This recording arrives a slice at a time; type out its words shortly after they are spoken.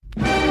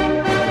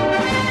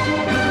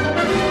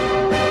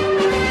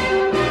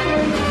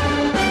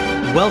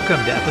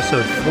Welcome to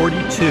episode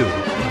 42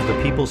 of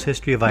the People's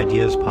History of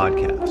Ideas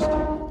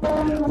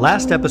podcast.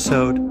 Last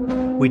episode,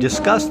 we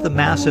discussed the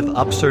massive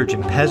upsurge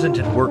in peasant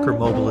and worker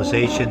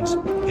mobilizations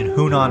in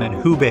Hunan and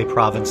Hubei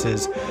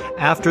provinces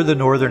after the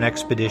Northern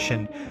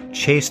Expedition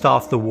chased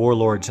off the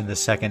warlords in the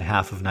second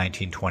half of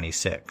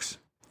 1926.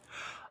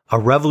 A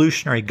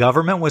revolutionary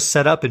government was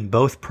set up in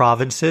both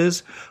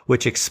provinces,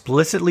 which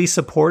explicitly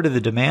supported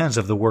the demands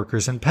of the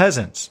workers and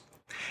peasants,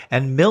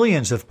 and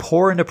millions of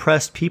poor and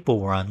oppressed people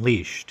were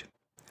unleashed.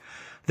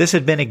 This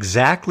had been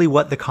exactly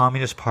what the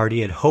Communist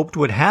Party had hoped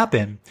would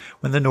happen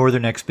when the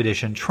Northern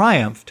Expedition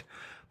triumphed,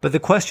 but the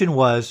question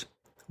was,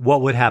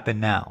 what would happen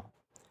now?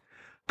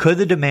 Could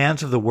the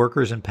demands of the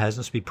workers and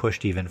peasants be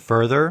pushed even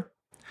further?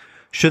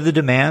 Should the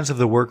demands of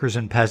the workers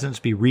and peasants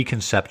be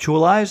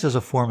reconceptualized as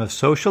a form of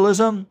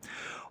socialism,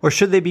 or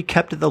should they be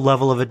kept at the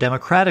level of a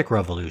democratic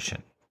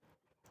revolution?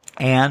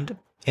 And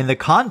in the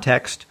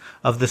context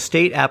of the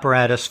state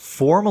apparatus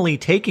formally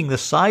taking the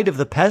side of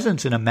the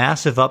peasants in a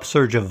massive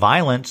upsurge of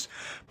violence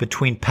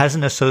between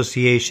peasant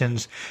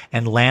associations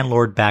and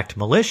landlord-backed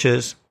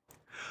militias,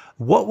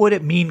 what would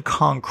it mean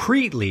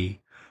concretely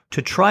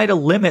to try to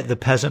limit the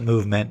peasant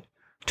movement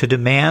to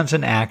demands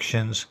and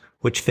actions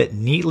which fit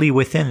neatly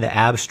within the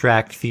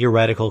abstract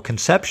theoretical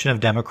conception of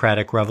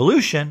democratic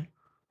revolution,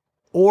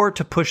 or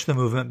to push the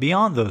movement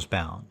beyond those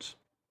bounds?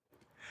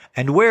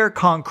 And where,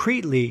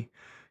 concretely,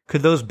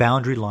 could those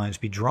boundary lines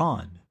be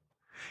drawn?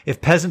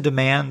 If peasant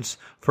demands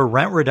for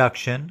rent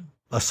reduction,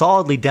 a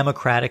solidly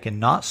democratic and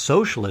not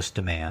socialist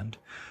demand,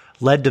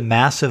 led to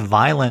massive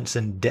violence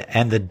and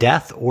the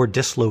death or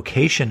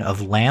dislocation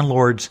of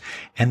landlords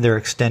and their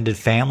extended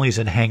families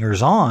and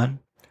hangers-on,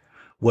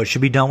 what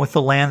should be done with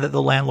the land that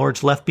the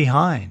landlords left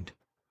behind?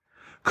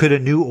 Could a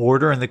new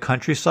order in the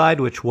countryside,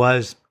 which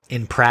was,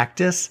 in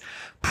practice,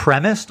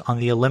 premised on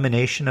the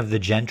elimination of the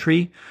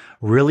gentry,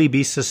 really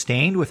be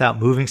sustained without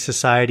moving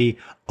society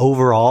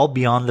overall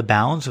beyond the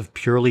bounds of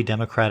purely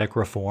democratic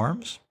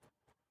reforms?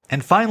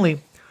 And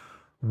finally,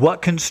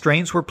 what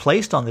constraints were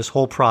placed on this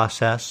whole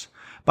process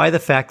by the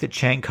fact that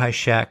Chiang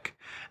Kai-shek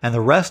and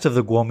the rest of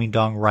the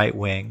Kuomintang right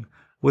wing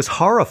was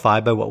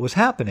horrified by what was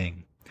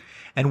happening?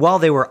 And while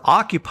they were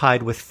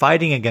occupied with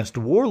fighting against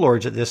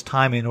warlords at this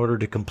time in order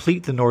to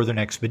complete the Northern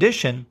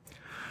Expedition,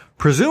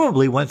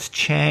 presumably once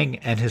Chiang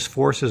and his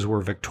forces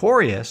were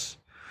victorious,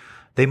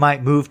 they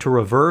might move to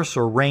reverse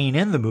or rein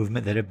in the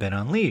movement that had been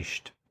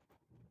unleashed.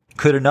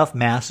 Could enough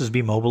masses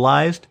be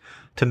mobilized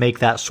to make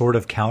that sort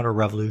of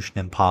counter-revolution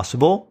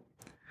impossible?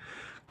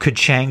 Could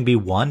Chiang be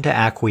won to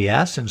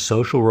acquiesce in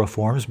social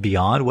reforms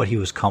beyond what he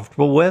was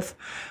comfortable with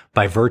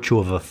by virtue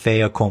of a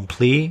fait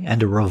accompli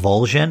and a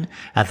revulsion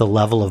at the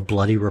level of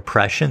bloody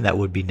repression that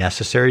would be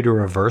necessary to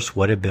reverse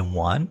what had been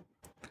won?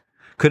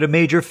 Could a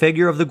major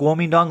figure of the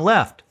Kuomintang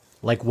left,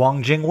 like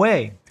Wang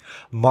Jingwei,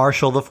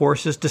 marshal the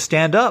forces to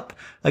stand up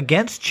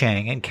against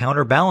Chiang and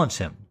counterbalance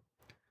him?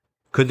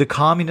 Could the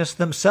communists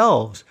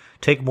themselves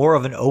take more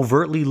of an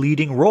overtly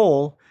leading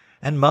role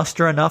and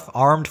muster enough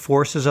armed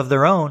forces of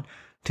their own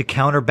to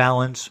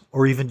counterbalance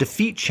or even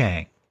defeat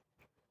Chiang?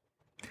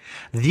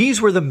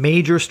 These were the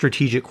major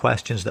strategic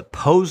questions that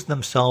posed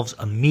themselves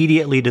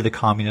immediately to the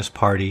Communist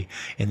Party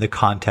in the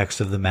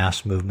context of the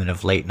mass movement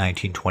of late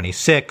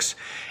 1926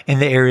 in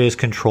the areas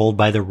controlled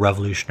by the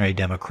Revolutionary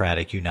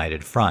Democratic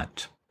United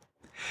Front.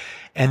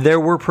 And there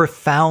were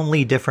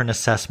profoundly different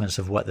assessments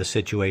of what the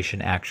situation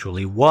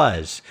actually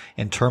was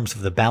in terms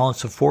of the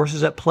balance of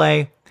forces at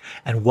play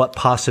and what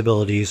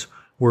possibilities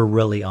were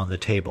really on the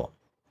table.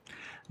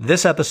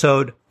 This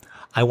episode,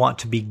 I want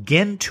to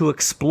begin to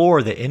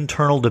explore the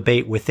internal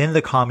debate within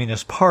the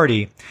Communist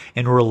Party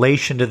in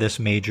relation to this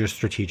major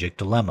strategic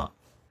dilemma.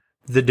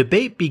 The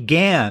debate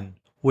began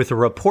with a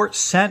report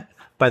sent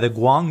by the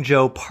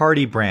Guangzhou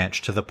Party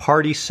branch to the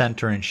party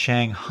center in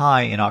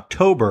Shanghai in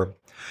October,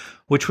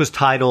 which was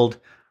titled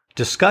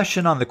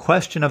Discussion on the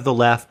Question of the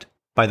Left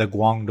by the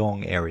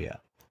Guangdong Area.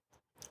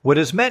 What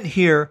is meant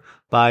here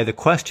by the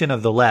question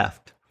of the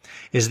left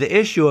is the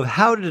issue of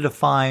how to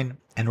define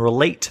and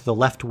relate to the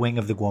left wing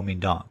of the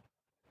Kuomintang.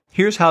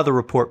 Here's how the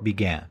report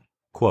began.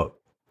 Quote,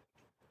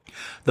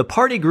 "The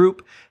party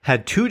group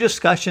had two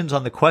discussions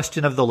on the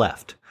question of the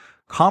left.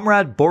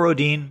 Comrade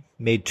Borodin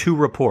made two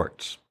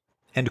reports."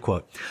 End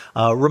quote.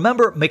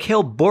 Remember,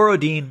 Mikhail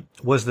Borodin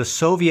was the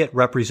Soviet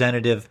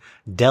representative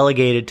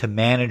delegated to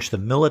manage the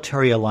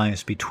military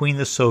alliance between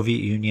the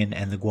Soviet Union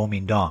and the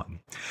Kuomintang,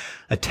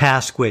 a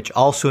task which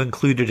also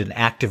included an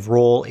active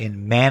role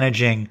in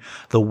managing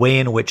the way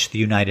in which the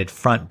united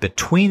front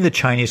between the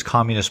Chinese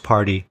Communist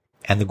Party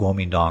and the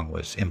Kuomintang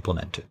was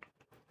implemented.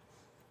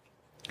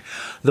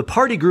 The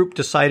party group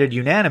decided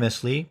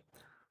unanimously.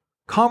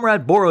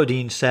 Comrade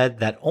Borodin said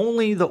that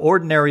only the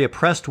ordinary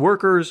oppressed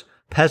workers,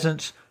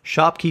 peasants,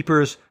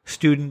 shopkeepers,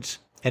 students,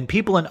 and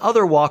people in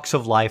other walks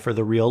of life are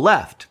the real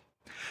left.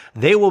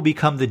 They will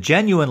become the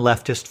genuine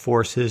leftist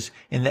forces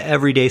in the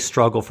everyday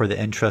struggle for the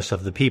interests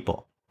of the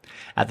people.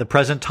 At the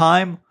present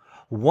time,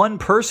 one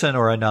person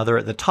or another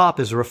at the top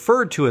is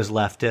referred to as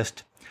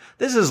leftist.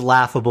 This is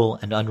laughable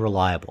and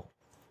unreliable.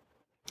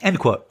 End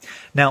quote.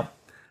 Now,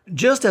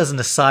 Just as an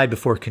aside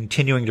before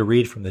continuing to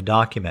read from the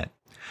document,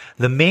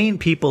 the main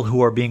people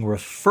who are being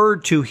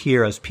referred to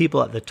here as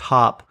people at the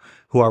top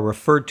who are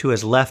referred to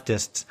as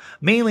leftists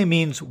mainly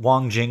means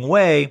Wang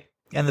Jingwei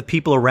and the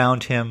people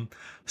around him,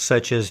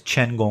 such as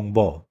Chen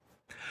Gongbo.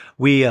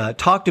 We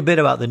talked a bit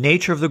about the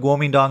nature of the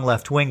Kuomintang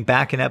left wing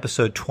back in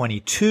episode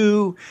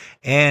 22,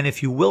 and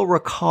if you will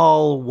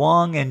recall,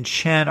 Wang and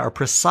Chen are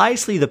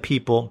precisely the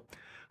people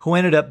who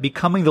ended up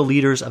becoming the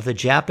leaders of the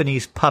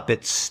Japanese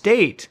puppet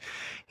state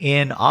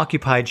in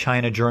occupied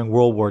China during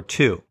World War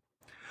II.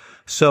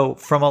 So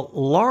from a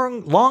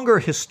longer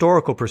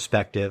historical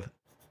perspective,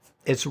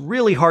 it's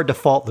really hard to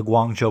fault the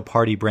Guangzhou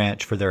Party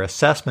branch for their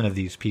assessment of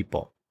these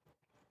people.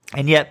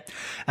 And yet,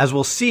 as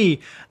we'll see,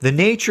 the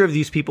nature of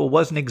these people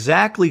wasn't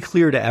exactly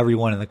clear to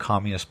everyone in the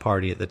Communist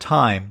Party at the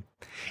time.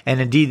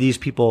 And indeed, these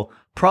people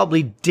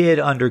probably did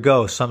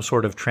undergo some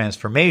sort of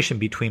transformation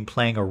between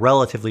playing a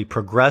relatively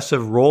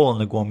progressive role in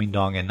the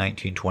Kuomintang in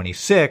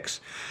 1926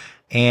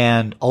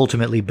 and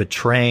ultimately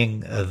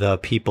betraying the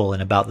people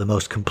in about the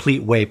most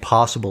complete way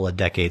possible a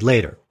decade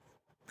later.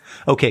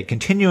 Okay,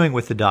 continuing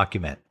with the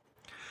document.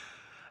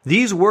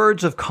 These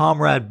words of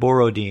Comrade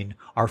Borodin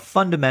are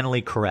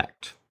fundamentally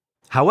correct.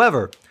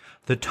 However,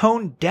 the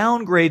tone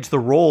downgrades the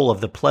role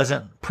of the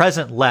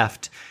present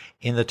left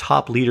in the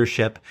top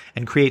leadership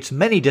and creates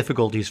many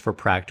difficulties for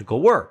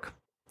practical work.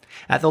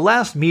 At the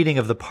last meeting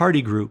of the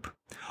party group,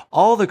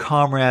 all the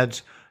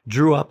comrades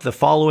drew up the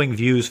following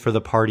views for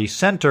the party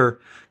center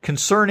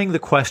concerning the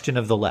question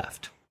of the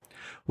left.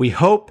 We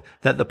hope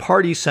that the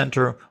party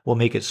center will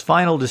make its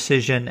final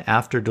decision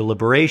after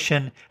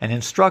deliberation and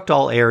instruct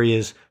all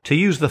areas to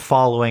use the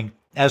following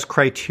as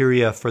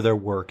criteria for their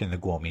work in the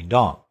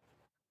Kuomintang.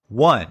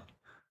 1.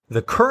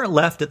 The current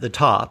left at the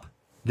top,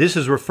 this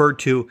is referred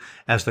to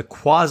as the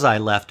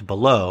quasi-left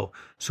below,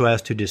 so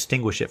as to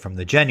distinguish it from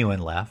the genuine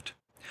left,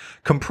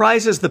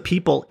 comprises the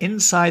people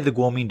inside the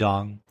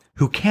Kuomintang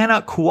who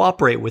cannot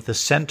cooperate with the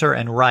center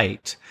and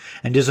right,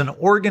 and is an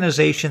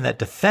organization that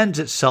defends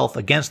itself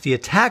against the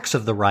attacks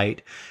of the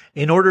right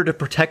in order to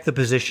protect the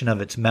position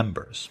of its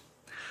members.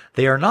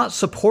 They are not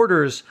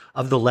supporters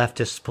of the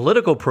leftists'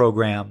 political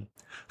program,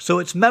 so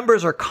its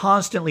members are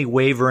constantly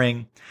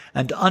wavering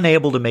and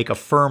unable to make a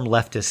firm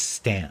leftist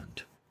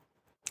stand.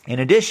 In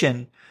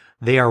addition,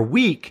 they are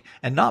weak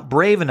and not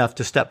brave enough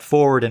to step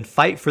forward and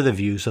fight for the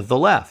views of the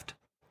left.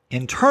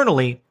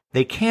 Internally,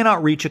 they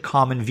cannot reach a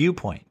common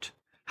viewpoint.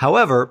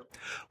 However,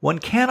 one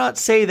cannot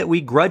say that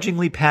we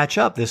grudgingly patch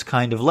up this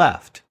kind of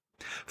left.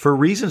 For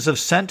reasons of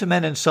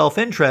sentiment and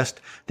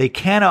self-interest, they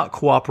cannot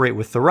cooperate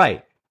with the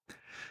right.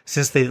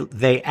 Since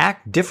they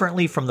act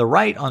differently from the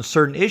right on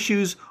certain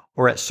issues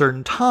or at a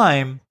certain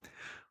time,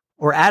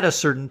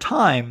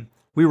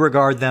 we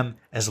regard them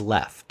as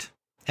left.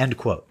 End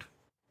quote.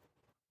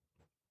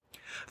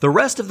 The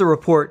rest of the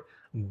report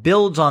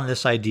builds on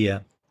this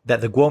idea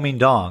that the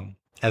Kuomintang,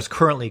 as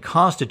currently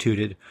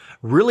constituted,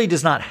 really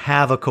does not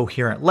have a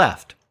coherent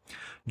left,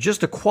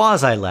 just a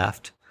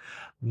quasi-left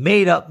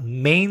made up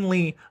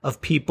mainly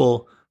of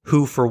people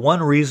who, for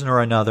one reason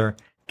or another,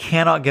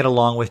 cannot get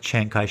along with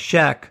Chiang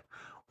Kai-shek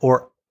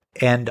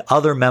and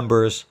other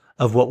members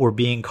of what were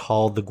being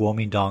called the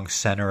Kuomintang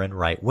center and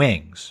right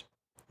wings.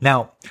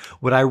 Now,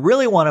 what I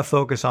really want to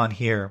focus on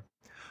here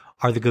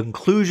are the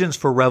conclusions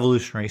for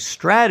revolutionary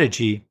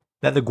strategy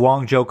that the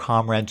Guangzhou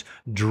comrades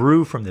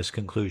drew from this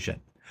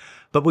conclusion.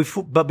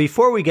 But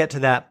before we get to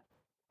that,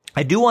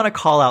 I do want to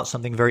call out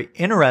something very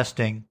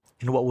interesting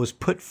in what was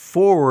put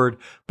forward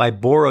by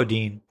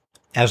Borodin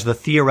as the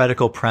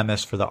theoretical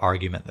premise for the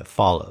argument that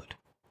followed.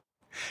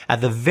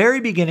 At the very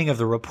beginning of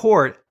the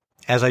report,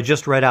 as I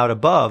just read out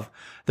above,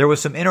 there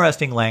was some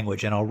interesting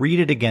language, and I'll read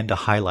it again to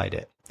highlight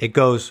it. It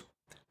goes,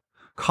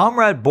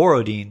 Comrade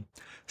Borodin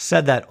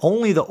said that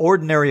only the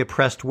ordinary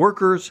oppressed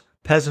workers,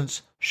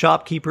 peasants,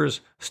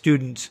 shopkeepers,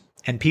 students,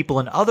 and people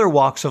in other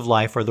walks of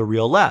life are the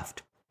real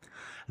left.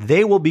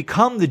 They will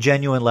become the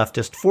genuine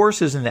leftist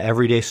forces in the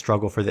everyday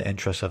struggle for the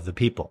interests of the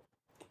people.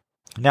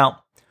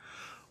 Now,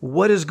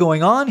 what is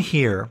going on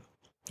here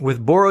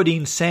with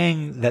Borodin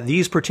saying that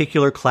these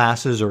particular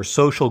classes or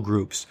social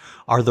groups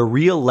are the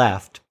real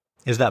left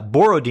is that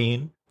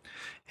Borodin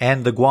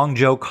and the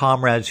Guangzhou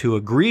comrades who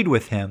agreed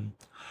with him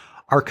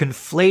are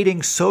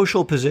conflating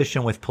social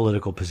position with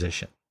political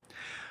position.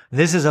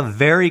 This is a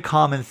very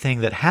common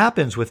thing that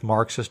happens with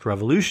Marxist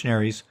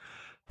revolutionaries,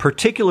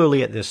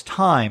 particularly at this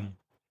time,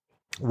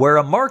 where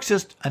a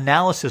Marxist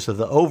analysis of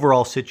the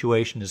overall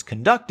situation is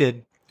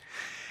conducted,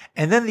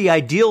 and then the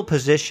ideal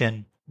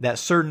position that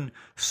certain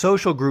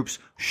social groups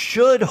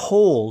should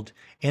hold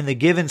in the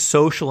given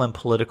social and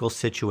political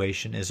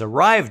situation is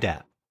arrived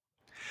at.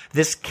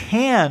 This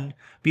can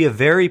be a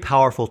very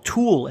powerful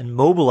tool in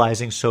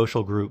mobilizing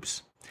social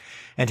groups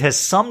and has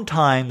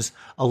sometimes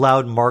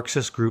allowed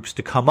Marxist groups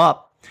to come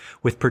up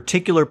with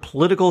particular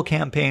political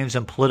campaigns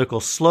and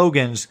political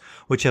slogans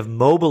which have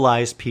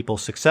mobilized people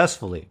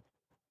successfully.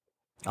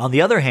 On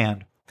the other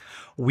hand,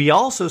 we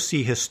also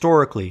see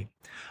historically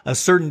a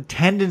certain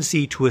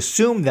tendency to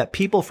assume that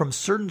people from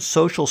certain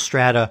social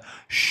strata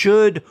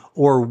should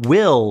or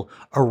will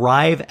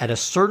arrive at a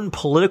certain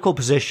political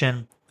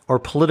position or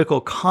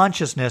political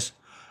consciousness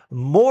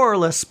more or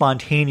less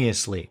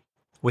spontaneously,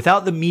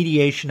 without the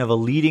mediation of a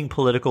leading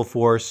political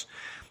force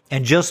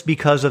and just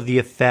because of the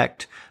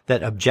effect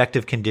that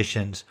objective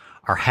conditions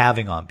are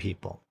having on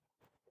people.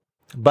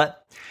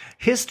 But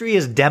history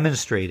has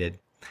demonstrated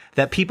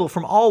that people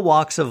from all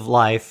walks of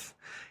life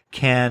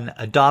can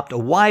adopt a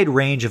wide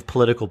range of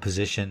political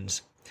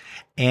positions.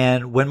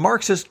 And when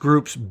Marxist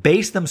groups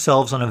base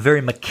themselves on a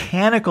very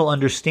mechanical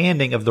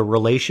understanding of the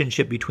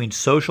relationship between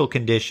social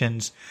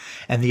conditions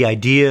and the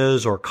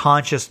ideas or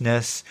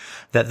consciousness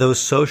that those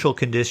social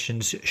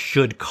conditions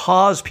should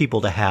cause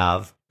people to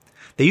have,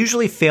 they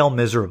usually fail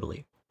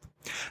miserably.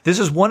 This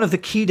is one of the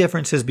key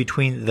differences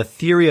between the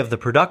theory of the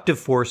productive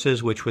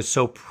forces, which was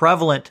so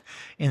prevalent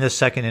in the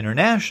Second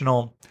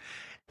International,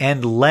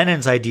 and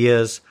Lenin's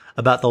ideas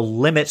about the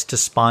limits to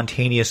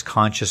spontaneous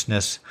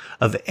consciousness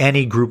of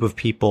any group of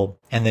people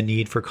and the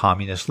need for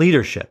communist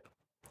leadership.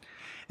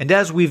 And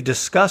as we've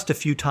discussed a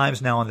few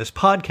times now on this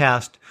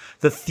podcast,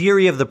 the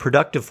theory of the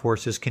productive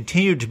forces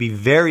continued to be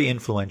very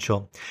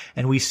influential,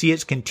 and we see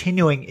its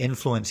continuing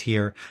influence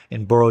here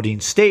in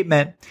Borodin's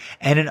statement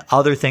and in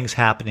other things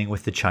happening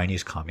with the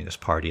Chinese Communist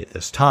Party at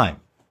this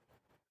time.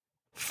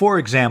 For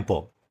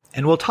example,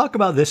 and we'll talk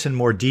about this in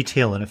more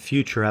detail in a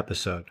future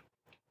episode,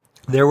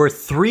 there were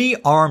 3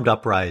 armed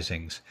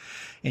uprisings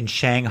in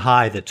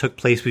Shanghai that took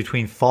place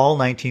between fall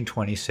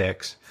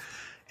 1926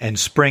 and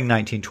spring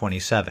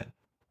 1927.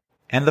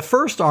 And the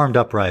first armed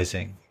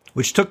uprising,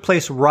 which took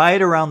place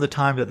right around the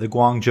time that the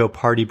Guangzhou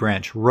Party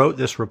branch wrote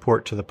this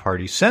report to the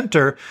party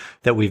center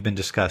that we've been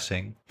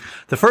discussing,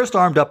 the first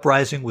armed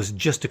uprising was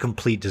just a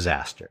complete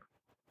disaster.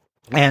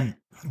 And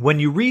when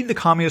you read the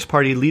Communist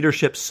Party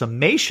leadership's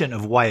summation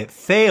of why it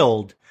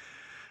failed,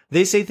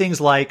 they say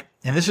things like,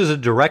 and this is a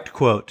direct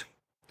quote,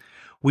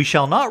 "We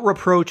shall not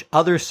reproach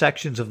other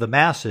sections of the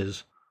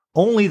masses,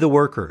 only the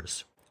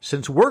workers,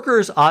 since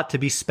workers ought to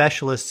be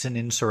specialists in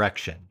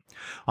insurrection.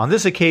 On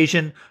this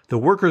occasion, the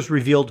workers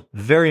revealed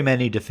very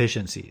many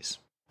deficiencies."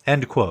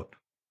 End quote.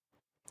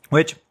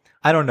 Which,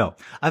 I don't know.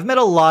 I've met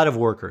a lot of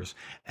workers,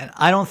 and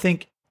I don't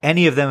think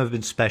any of them have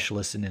been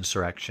specialists in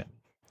insurrection.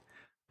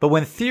 But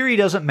when theory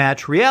doesn't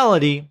match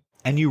reality,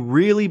 and you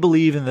really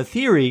believe in the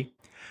theory,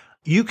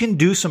 you can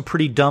do some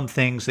pretty dumb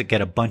things that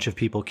get a bunch of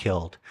people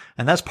killed.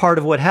 And that's part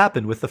of what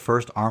happened with the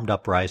first armed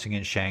uprising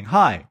in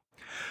Shanghai.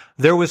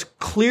 There was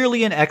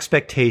clearly an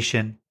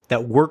expectation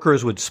that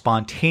workers would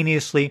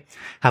spontaneously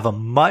have a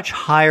much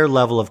higher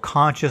level of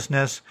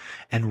consciousness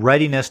and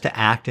readiness to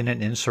act in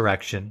an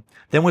insurrection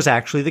than was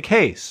actually the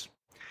case.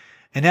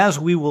 And as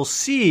we will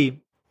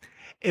see,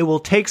 it will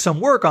take some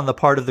work on the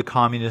part of the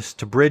communists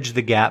to bridge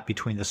the gap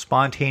between the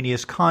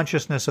spontaneous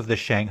consciousness of the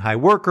Shanghai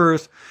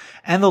workers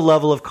and the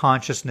level of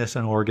consciousness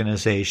and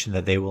organization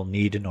that they will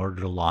need in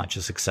order to launch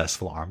a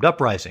successful armed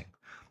uprising.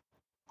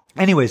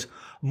 Anyways,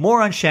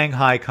 more on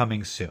Shanghai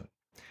coming soon.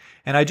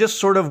 And I just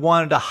sort of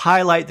wanted to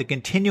highlight the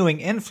continuing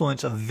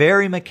influence of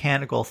very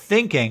mechanical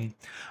thinking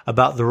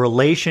about the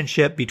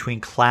relationship between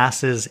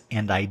classes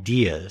and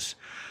ideas,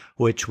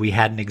 which we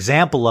had an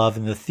example of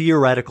in the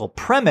theoretical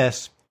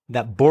premise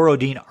that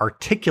Borodin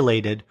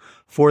articulated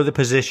for the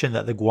position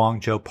that the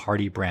Guangzhou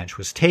Party branch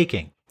was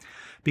taking,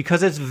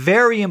 because it's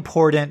very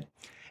important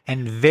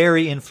and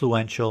very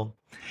influential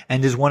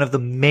and is one of the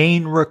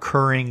main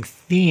recurring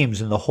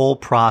themes in the whole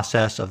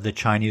process of the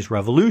Chinese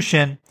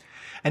Revolution.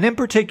 And in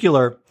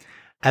particular,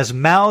 as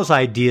Mao's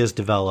ideas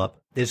develop,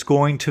 it's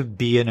going to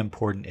be an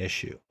important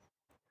issue.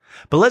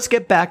 But let's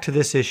get back to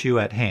this issue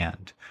at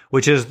hand,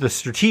 which is the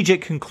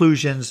strategic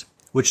conclusions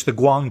which the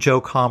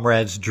Guangzhou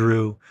comrades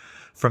drew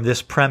from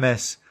this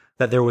premise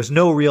that there was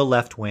no real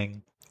left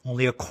wing,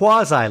 only a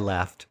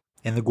quasi-left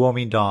in the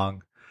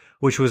Kuomintang,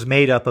 which was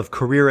made up of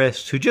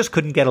careerists who just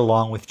couldn't get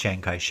along with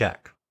Chiang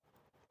Kai-shek.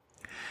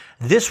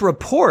 This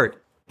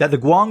report that the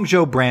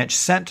Guangzhou branch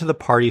sent to the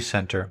party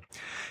center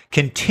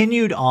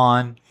continued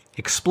on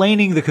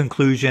explaining the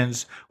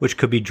conclusions which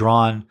could be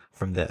drawn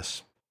from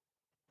this.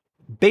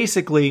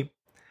 Basically,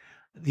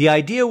 the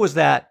idea was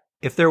that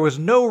if there was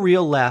no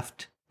real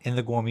left in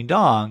the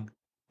Kuomintang,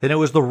 then it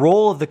was the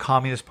role of the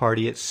Communist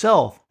Party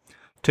itself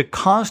to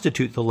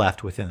constitute the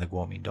left within the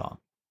Kuomintang.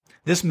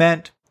 This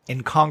meant,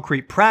 in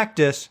concrete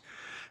practice,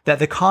 that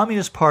the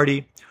Communist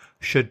Party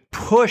should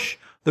push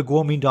the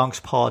Kuomintang's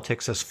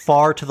politics as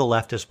far to the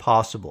left as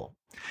possible,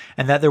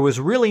 and that there was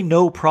really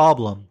no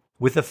problem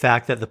with the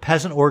fact that the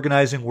peasant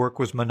organizing work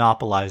was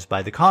monopolized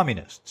by the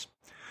communists.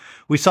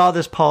 We saw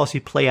this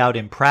policy play out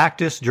in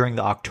practice during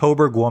the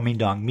October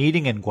Kuomintang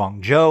meeting in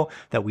Guangzhou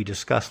that we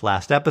discussed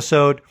last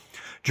episode,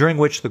 during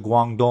which the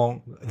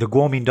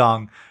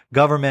Kuomintang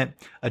government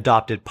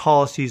adopted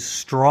policies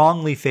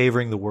strongly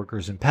favoring the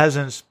workers and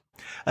peasants,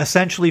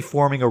 essentially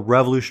forming a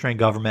revolutionary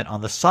government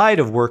on the side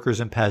of workers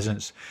and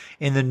peasants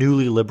in the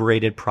newly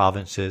liberated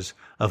provinces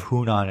of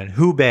Hunan and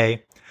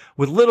Hubei,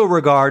 with little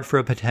regard for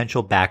a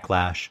potential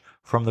backlash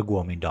from the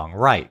Kuomintang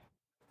right.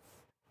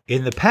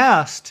 In the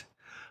past,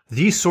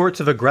 These sorts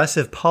of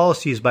aggressive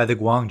policies by the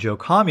Guangzhou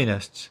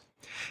Communists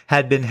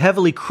had been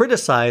heavily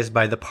criticized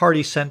by the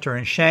party center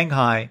in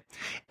Shanghai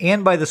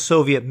and by the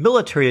Soviet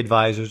military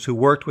advisors who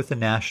worked with the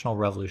National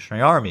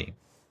Revolutionary Army.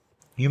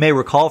 You may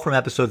recall from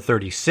episode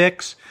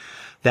 36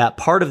 that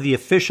part of the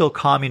official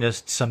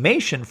communist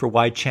summation for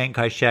why Chiang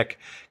Kai-shek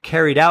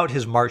carried out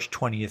his March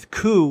 20th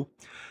coup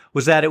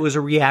was that it was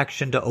a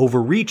reaction to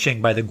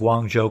overreaching by the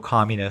Guangzhou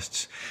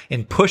Communists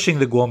in pushing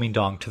the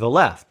Kuomintang to the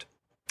left.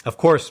 Of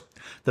course,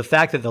 the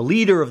fact that the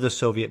leader of the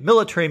Soviet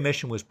military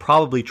mission was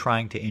probably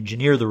trying to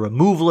engineer the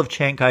removal of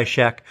Chiang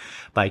Kai-shek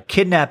by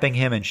kidnapping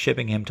him and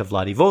shipping him to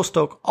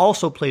Vladivostok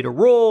also played a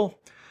role,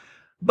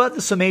 but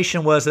the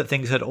summation was that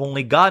things had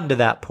only gotten to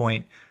that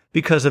point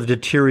because of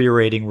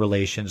deteriorating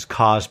relations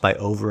caused by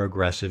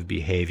over-aggressive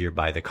behavior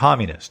by the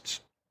communists.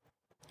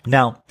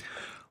 Now,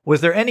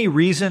 was there any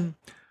reason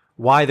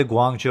why the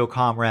Guangzhou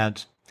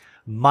comrades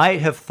might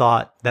have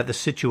thought that the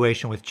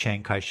situation with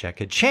Chiang Kai-shek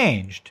had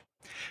changed,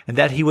 and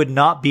that he would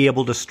not be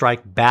able to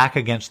strike back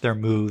against their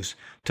moves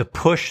to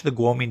push the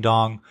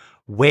Kuomintang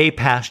way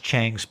past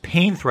Chiang's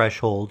pain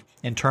threshold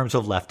in terms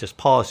of leftist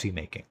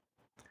policymaking?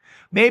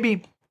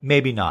 Maybe,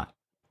 maybe not.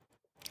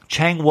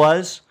 Chiang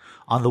was,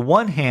 on the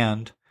one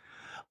hand,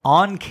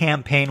 on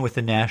campaign with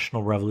the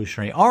National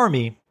Revolutionary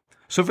Army,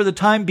 so for the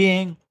time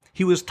being,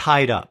 he was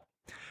tied up.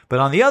 But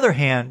on the other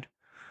hand,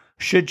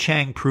 should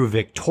Chiang prove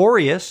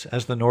victorious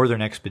as the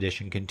Northern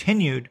Expedition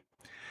continued,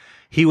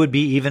 he would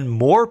be even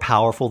more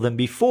powerful than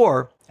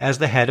before as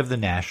the head of the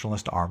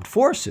Nationalist Armed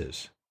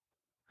Forces.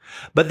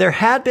 But there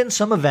had been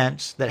some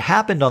events that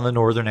happened on the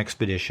Northern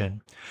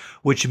Expedition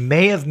which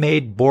may have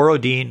made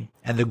Borodin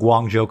and the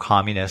Guangzhou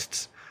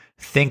Communists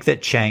think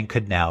that Chiang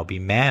could now be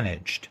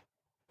managed.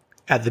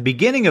 At the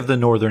beginning of the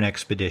Northern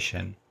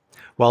Expedition,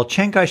 while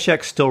Chiang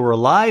Kai-shek still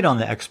relied on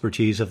the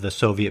expertise of the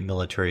Soviet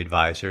military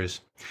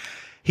advisors,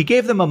 he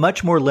gave them a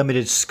much more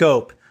limited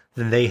scope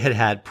than they had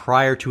had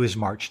prior to his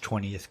March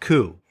 20th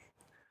coup.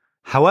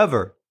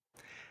 However,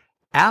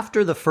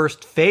 after the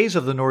first phase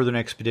of the Northern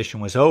Expedition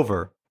was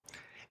over,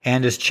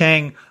 and as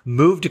Chiang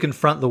moved to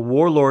confront the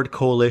warlord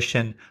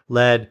coalition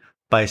led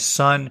by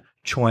Sun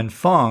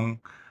Chuanfeng,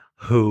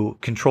 who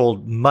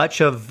controlled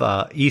much of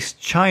East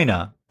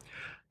China,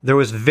 there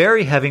was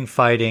very heavy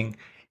fighting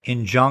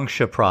in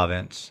Jiangxi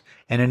province,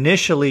 and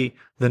initially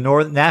the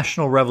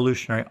National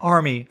Revolutionary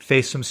Army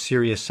faced some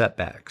serious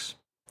setbacks.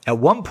 At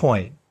one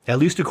point, at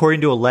least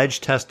according to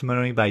alleged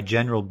testimony by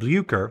General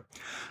Blucher,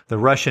 the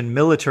Russian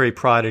military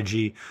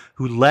prodigy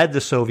who led the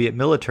Soviet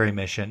military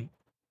mission,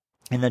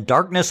 in the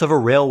darkness of a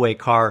railway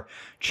car,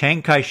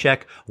 Chiang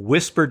Kai-shek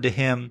whispered to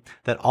him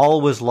that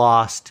all was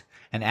lost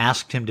and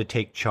asked him to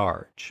take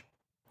charge.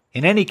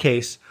 In any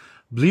case,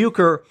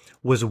 Blucher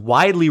was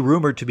widely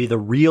rumored to be the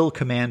real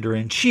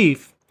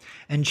commander-in-chief,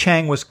 and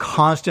Chiang was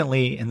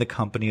constantly in the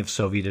company of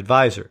Soviet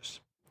advisors.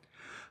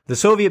 The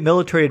Soviet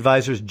military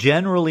advisors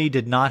generally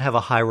did not have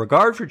a high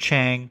regard for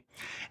Chiang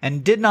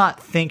and did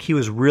not think he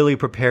was really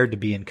prepared to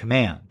be in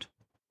command.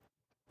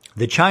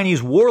 The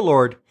Chinese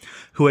warlord,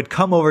 who had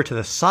come over to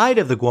the side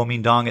of the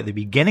Kuomintang at the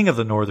beginning of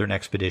the Northern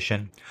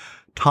Expedition,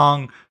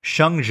 Tang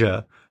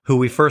Shengzhe, who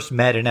we first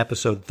met in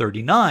episode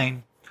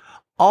 39,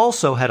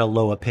 also had a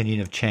low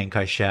opinion of Chiang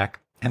Kai-shek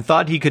and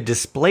thought he could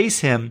displace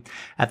him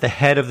at the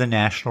head of the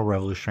National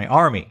Revolutionary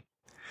Army.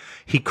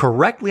 He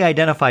correctly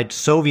identified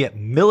Soviet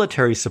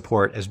military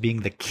support as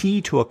being the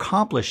key to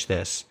accomplish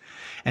this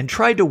and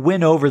tried to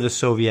win over the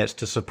Soviets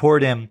to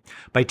support him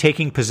by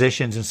taking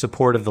positions in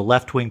support of the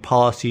left-wing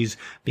policies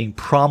being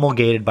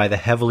promulgated by the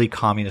heavily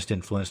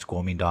communist-influenced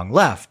Kuomintang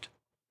left.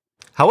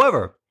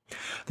 However,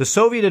 the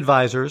Soviet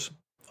advisors,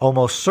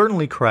 almost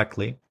certainly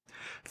correctly,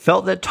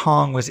 felt that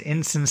Tang was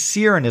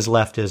insincere in his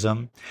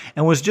leftism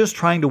and was just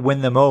trying to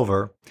win them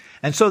over,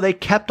 and so they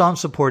kept on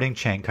supporting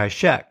Chiang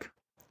Kai-shek.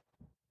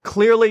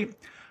 Clearly,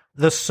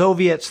 the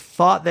Soviets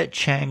thought that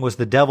Chiang was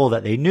the devil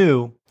that they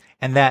knew,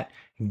 and that,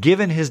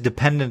 given his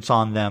dependence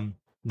on them,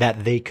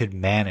 that they could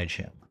manage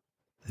him.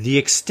 The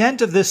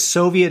extent of this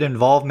Soviet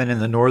involvement in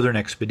the Northern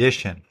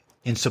Expedition,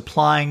 in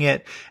supplying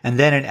it and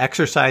then in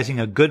exercising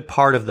a good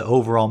part of the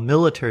overall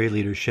military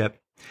leadership,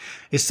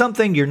 is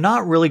something you're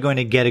not really going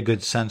to get a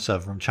good sense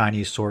of from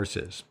Chinese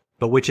sources,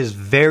 but which is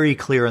very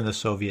clear in the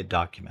Soviet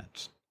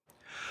documents.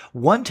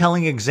 One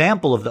telling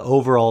example of the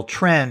overall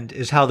trend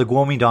is how the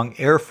Kuomintang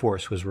Air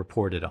Force was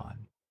reported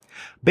on.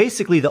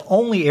 Basically, the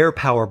only air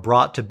power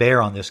brought to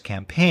bear on this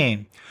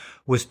campaign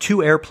was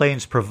 2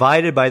 airplanes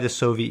provided by the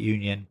Soviet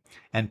Union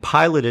and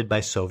piloted by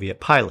Soviet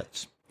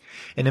pilots.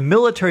 In a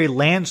military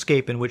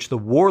landscape in which the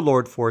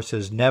warlord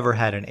forces never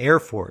had an air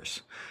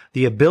force,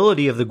 the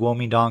ability of the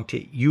Kuomintang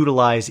to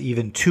utilize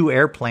even 2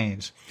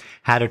 airplanes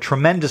had a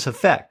tremendous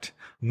effect,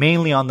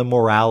 mainly on the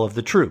morale of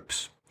the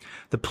troops.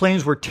 The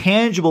planes were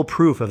tangible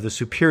proof of the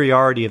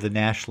superiority of the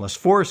nationalist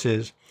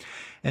forces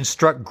and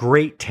struck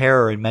great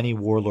terror in many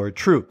warlord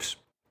troops.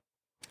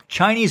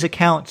 Chinese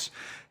accounts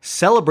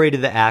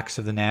celebrated the acts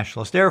of the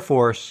Nationalist Air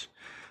Force,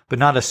 but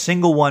not a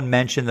single one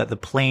mentioned that the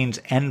planes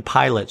and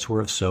pilots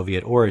were of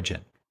Soviet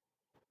origin.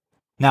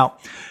 Now,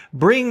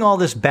 bringing all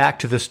this back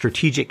to the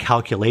strategic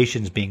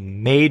calculations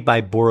being made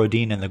by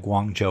Borodin and the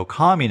Guangzhou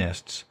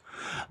communists,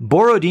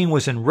 Borodin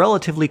was in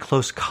relatively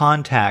close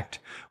contact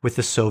with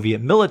the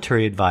Soviet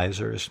military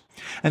advisors,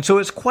 and so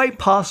it's quite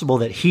possible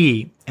that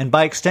he, and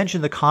by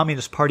extension the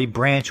Communist Party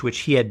branch which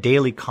he had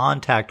daily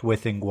contact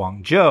with in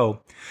Guangzhou,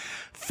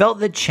 felt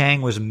that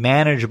Chiang was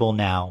manageable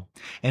now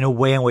in a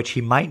way in which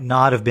he might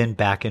not have been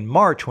back in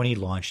March when he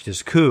launched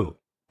his coup.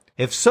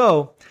 If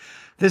so,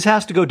 this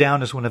has to go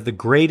down as one of the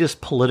greatest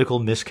political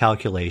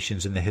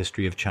miscalculations in the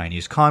history of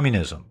Chinese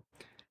communism.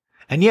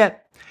 And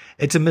yet,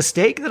 it's a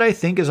mistake that I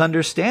think is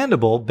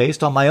understandable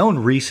based on my own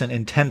recent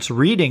intense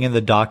reading in the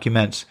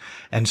documents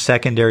and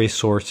secondary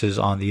sources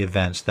on the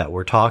events that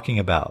we're talking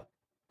about.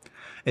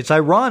 It's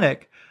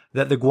ironic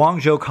that the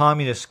Guangzhou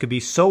communists could be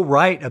so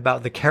right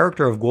about the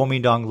character of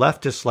Kuomintang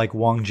leftists like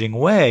Wang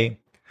Jingwei,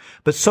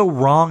 but so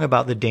wrong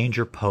about the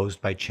danger posed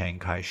by Chiang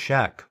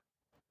Kai-shek.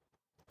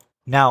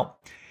 Now,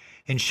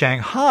 in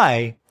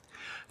Shanghai,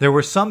 there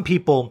were some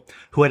people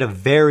who had a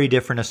very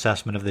different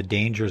assessment of the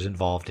dangers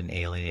involved in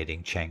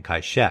alienating Chiang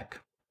Kai-shek.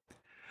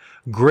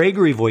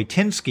 Gregory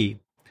Voitinsky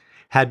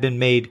had been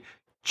made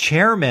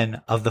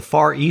chairman of the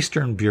Far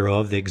Eastern Bureau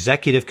of the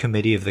Executive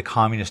Committee of the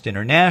Communist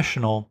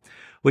International,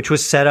 which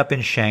was set up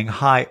in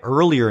Shanghai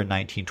earlier in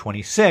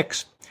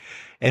 1926,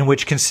 and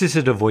which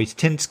consisted of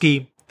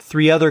Voitinsky,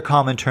 3 other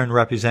Comintern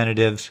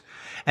representatives,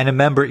 and a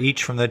member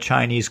each from the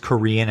Chinese,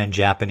 Korean, and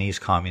Japanese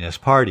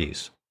Communist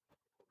parties.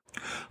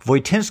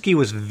 Voitinsky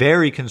was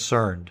very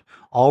concerned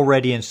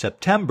already in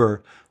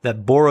September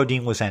that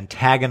Borodin was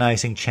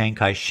antagonizing Chiang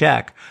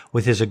Kai-shek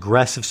with his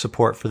aggressive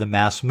support for the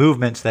mass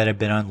movements that had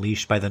been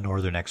unleashed by the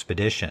Northern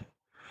Expedition.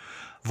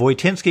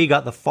 Voitinsky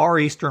got the Far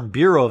Eastern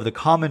Bureau of the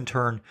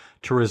Comintern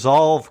to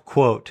resolve,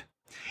 quote,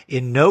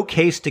 in no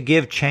case to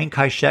give Chiang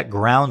Kai-shek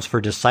grounds for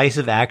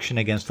decisive action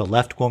against the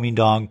left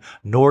Kuomintang,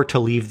 nor to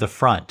leave the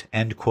front,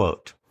 end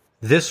quote.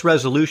 This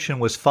resolution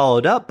was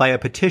followed up by a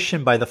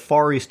petition by the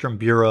Far Eastern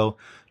Bureau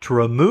to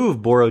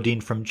remove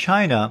Borodin from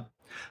China,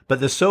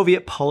 but the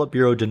Soviet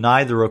Politburo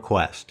denied the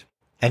request,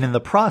 and in the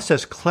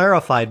process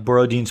clarified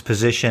Borodin's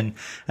position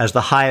as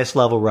the highest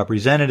level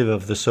representative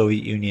of the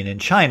Soviet Union in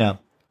China,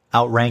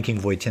 outranking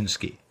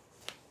Voitinsky.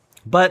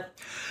 But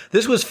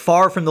this was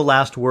far from the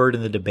last word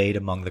in the debate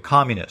among the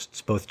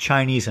communists, both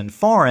Chinese and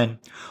foreign,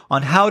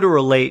 on how to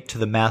relate to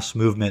the mass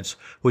movements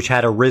which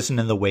had arisen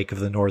in the wake of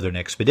the Northern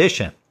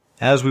Expedition,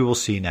 as we will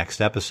see next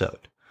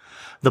episode.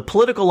 The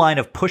political line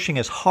of pushing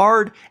as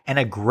hard and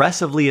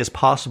aggressively as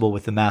possible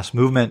with the mass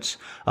movements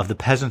of the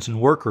peasants and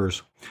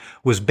workers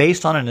was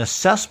based on an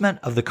assessment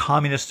of the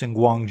communists in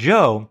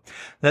Guangzhou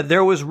that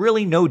there was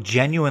really no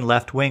genuine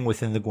left wing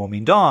within the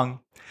Kuomintang,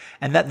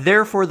 and that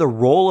therefore the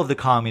role of the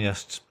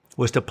communists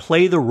was to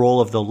play the role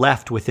of the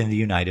left within the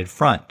United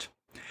Front.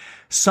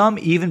 Some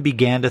even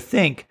began to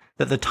think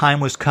that the time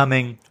was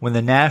coming when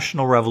the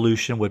national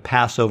revolution would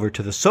pass over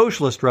to the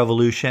socialist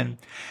revolution,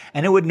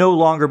 and it would no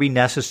longer be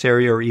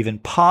necessary or even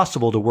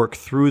possible to work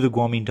through the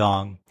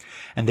Kuomintang,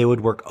 and they would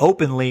work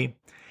openly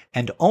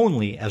and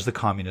only as the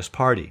Communist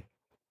Party.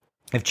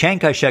 If Chiang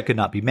Kai-shek could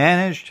not be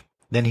managed,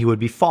 then he would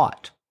be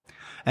fought.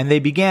 And they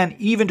began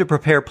even to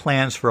prepare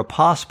plans for a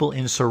possible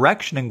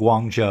insurrection in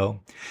Guangzhou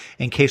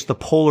in case the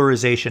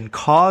polarization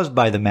caused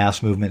by the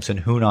mass movements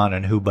in Hunan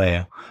and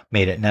Hubei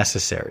made it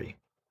necessary.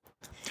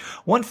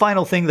 One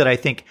final thing that I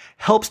think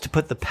helps to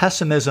put the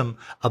pessimism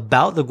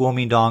about the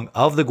Kuomintang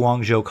of the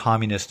Guangzhou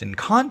communists in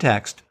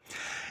context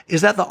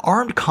is that the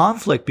armed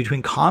conflict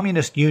between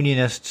communist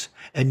unionists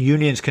and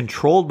unions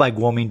controlled by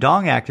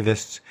Kuomintang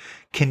activists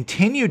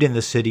continued in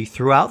the city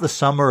throughout the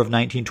summer of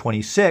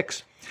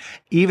 1926,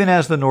 even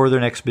as the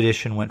Northern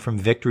Expedition went from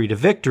victory to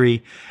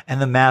victory and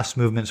the mass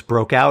movements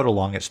broke out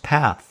along its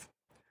path.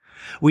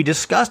 We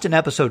discussed in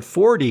episode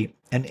 40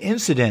 an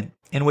incident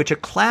in which a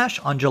clash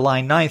on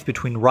July 9th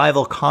between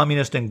rival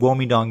communist and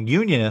Kuomintang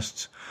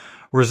unionists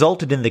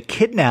resulted in the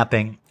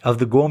kidnapping of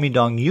the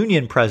Kuomintang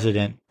union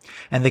president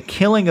and the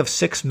killing of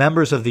 6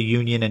 members of the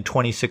union and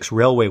 26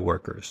 railway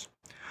workers.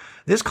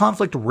 This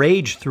conflict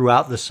raged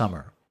throughout the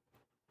summer.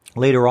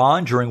 Later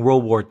on, during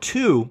World War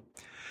II,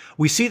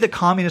 we see the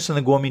communists and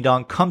the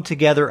Kuomintang come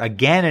together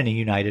again in a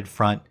united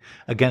front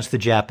against the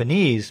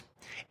Japanese,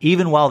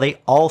 even while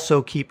they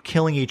also keep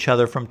killing each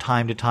other from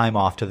time to time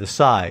off to the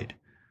side.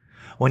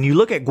 When you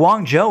look at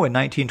Guangzhou in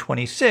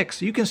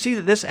 1926, you can see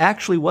that this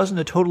actually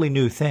wasn't a totally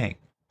new thing.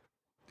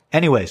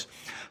 Anyways,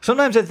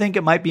 sometimes I think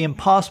it might be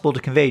impossible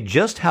to convey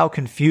just how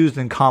confused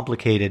and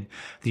complicated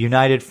the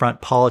united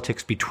front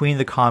politics between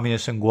the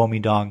communists and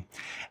Kuomintang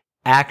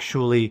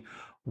actually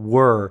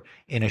were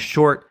in a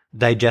short,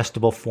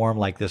 digestible form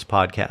like this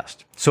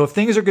podcast. So if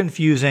things are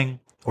confusing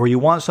or you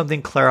want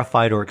something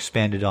clarified or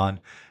expanded on,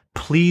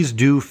 please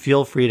do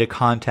feel free to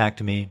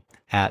contact me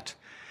at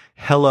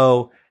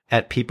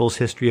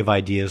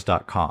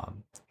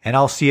hello@peopleshistoryofideas.com. And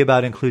I'll see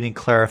about including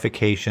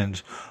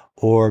clarifications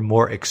or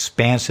more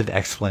expansive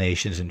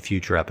explanations in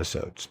future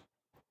episodes.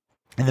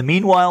 In the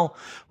meanwhile,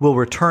 we'll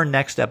return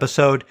next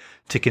episode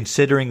to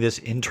considering this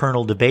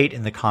internal debate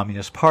in the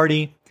Communist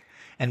Party.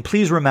 And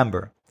please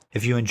remember,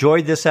 If you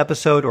enjoyed this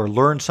episode or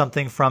learned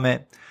something from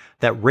it,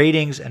 that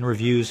ratings and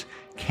reviews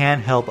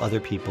can help other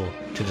people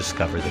to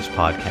discover this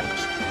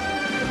podcast.